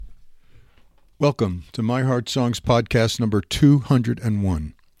Welcome to My Heart Songs podcast number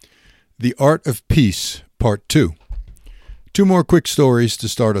 201, The Art of Peace, Part 2. Two more quick stories to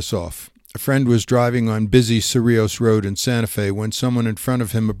start us off. A friend was driving on busy Cerrillos Road in Santa Fe when someone in front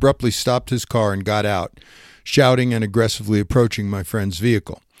of him abruptly stopped his car and got out, shouting and aggressively approaching my friend's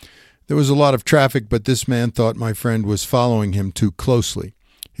vehicle. There was a lot of traffic, but this man thought my friend was following him too closely.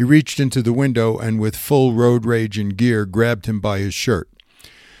 He reached into the window and with full road rage in gear grabbed him by his shirt.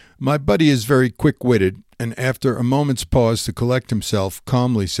 My buddy is very quick-witted, and after a moment's pause to collect himself,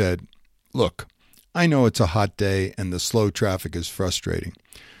 calmly said, "Look, I know it's a hot day and the slow traffic is frustrating.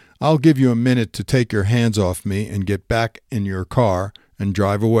 I'll give you a minute to take your hands off me and get back in your car and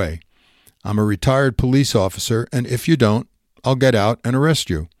drive away. I'm a retired police officer, and if you don't, I'll get out and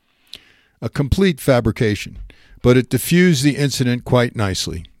arrest you." A complete fabrication, but it diffused the incident quite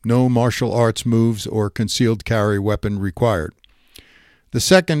nicely. No martial arts moves or concealed carry weapon required. The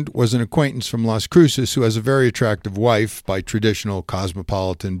second was an acquaintance from Las Cruces who has a very attractive wife by traditional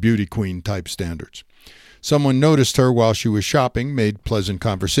cosmopolitan beauty queen type standards. Someone noticed her while she was shopping, made pleasant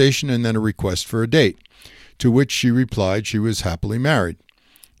conversation, and then a request for a date, to which she replied she was happily married.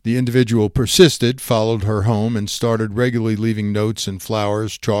 The individual persisted, followed her home, and started regularly leaving notes and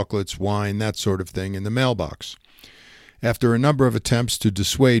flowers, chocolates, wine, that sort of thing in the mailbox. After a number of attempts to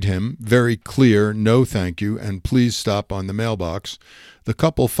dissuade him, very clear no thank you and please stop on the mailbox, the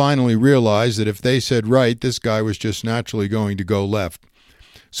couple finally realized that if they said right, this guy was just naturally going to go left.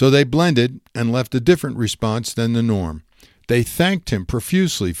 So they blended and left a different response than the norm. They thanked him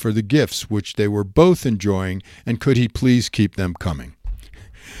profusely for the gifts which they were both enjoying, and could he please keep them coming.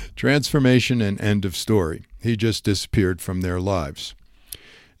 Transformation and end of story. He just disappeared from their lives.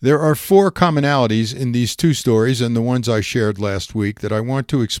 There are four commonalities in these two stories and the ones I shared last week that I want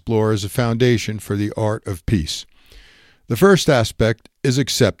to explore as a foundation for the art of peace. The first aspect is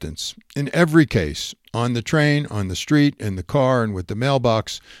acceptance. In every case, on the train, on the street, in the car, and with the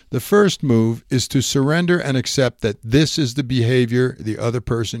mailbox, the first move is to surrender and accept that this is the behavior the other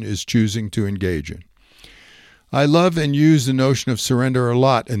person is choosing to engage in. I love and use the notion of surrender a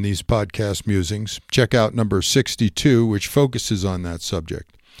lot in these podcast musings. Check out number 62, which focuses on that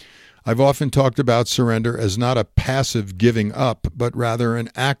subject. I've often talked about surrender as not a passive giving up, but rather an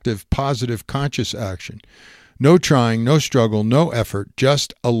active, positive, conscious action. No trying, no struggle, no effort,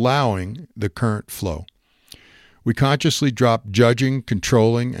 just allowing the current flow. We consciously drop judging,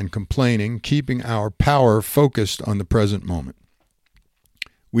 controlling, and complaining, keeping our power focused on the present moment.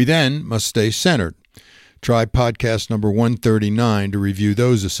 We then must stay centered. Try podcast number 139 to review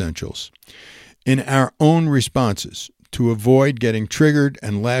those essentials. In our own responses, to avoid getting triggered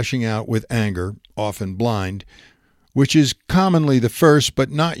and lashing out with anger, often blind, which is commonly the first but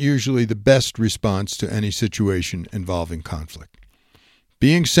not usually the best response to any situation involving conflict.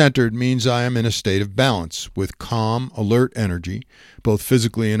 Being centered means I am in a state of balance with calm, alert energy, both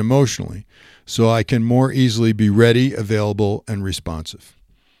physically and emotionally, so I can more easily be ready, available, and responsive.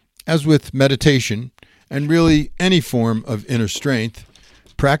 As with meditation, and really any form of inner strength,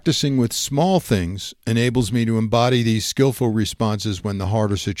 practicing with small things enables me to embody these skillful responses when the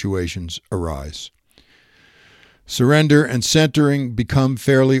harder situations arise. Surrender and centering become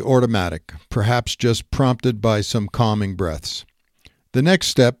fairly automatic, perhaps just prompted by some calming breaths. The next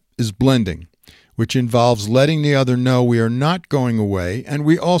step is blending, which involves letting the other know we are not going away and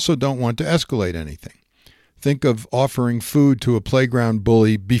we also don't want to escalate anything. Think of offering food to a playground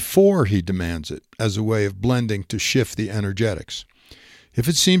bully before he demands it as a way of blending to shift the energetics. If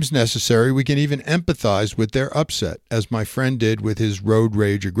it seems necessary, we can even empathize with their upset, as my friend did with his road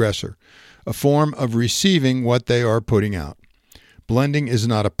rage aggressor, a form of receiving what they are putting out. Blending is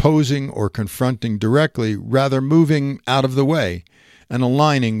not opposing or confronting directly, rather moving out of the way and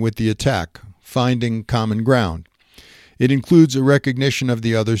aligning with the attack, finding common ground. It includes a recognition of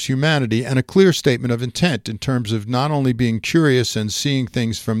the other's humanity and a clear statement of intent in terms of not only being curious and seeing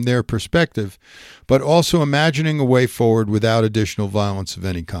things from their perspective, but also imagining a way forward without additional violence of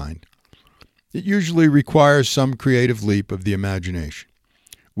any kind. It usually requires some creative leap of the imagination.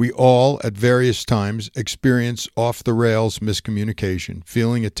 We all, at various times, experience off-the-rails miscommunication,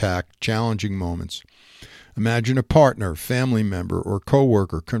 feeling attacked, challenging moments. Imagine a partner, family member, or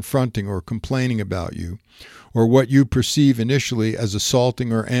coworker confronting or complaining about you, or what you perceive initially as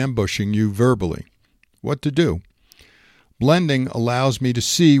assaulting or ambushing you verbally. What to do? Blending allows me to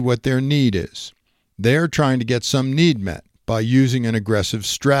see what their need is. They're trying to get some need met by using an aggressive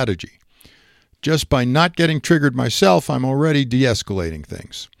strategy. Just by not getting triggered myself, I'm already de-escalating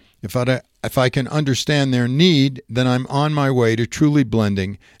things. If I can understand their need, then I'm on my way to truly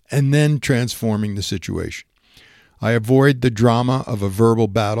blending and then transforming the situation. I avoid the drama of a verbal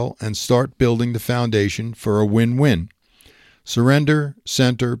battle and start building the foundation for a win-win. Surrender,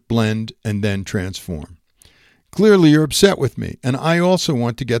 center, blend, and then transform. Clearly you're upset with me, and I also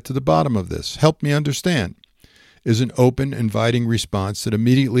want to get to the bottom of this. Help me understand. Is an open, inviting response that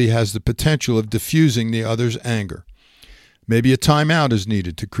immediately has the potential of diffusing the other's anger. Maybe a timeout is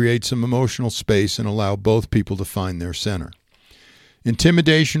needed to create some emotional space and allow both people to find their center.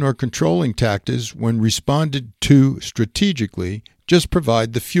 Intimidation or controlling tactics, when responded to strategically, just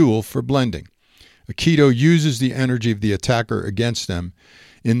provide the fuel for blending. Aikido uses the energy of the attacker against them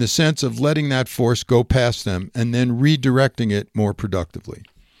in the sense of letting that force go past them and then redirecting it more productively.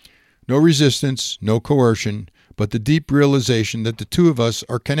 No resistance, no coercion, but the deep realization that the two of us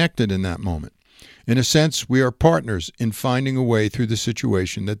are connected in that moment. In a sense, we are partners in finding a way through the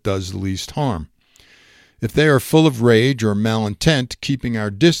situation that does the least harm. If they are full of rage or malintent, keeping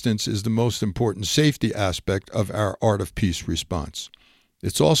our distance is the most important safety aspect of our Art of Peace response.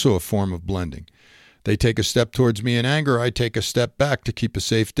 It's also a form of blending. They take a step towards me in anger, I take a step back to keep a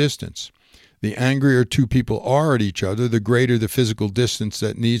safe distance. The angrier two people are at each other, the greater the physical distance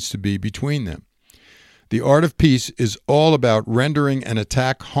that needs to be between them. The Art of Peace is all about rendering an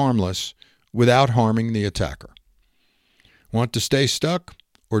attack harmless without harming the attacker. Want to stay stuck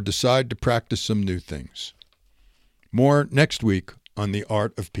or decide to practice some new things? More next week on The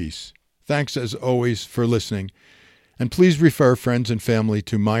Art of Peace. Thanks as always for listening, and please refer friends and family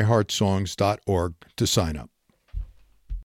to myheartsongs.org to sign up.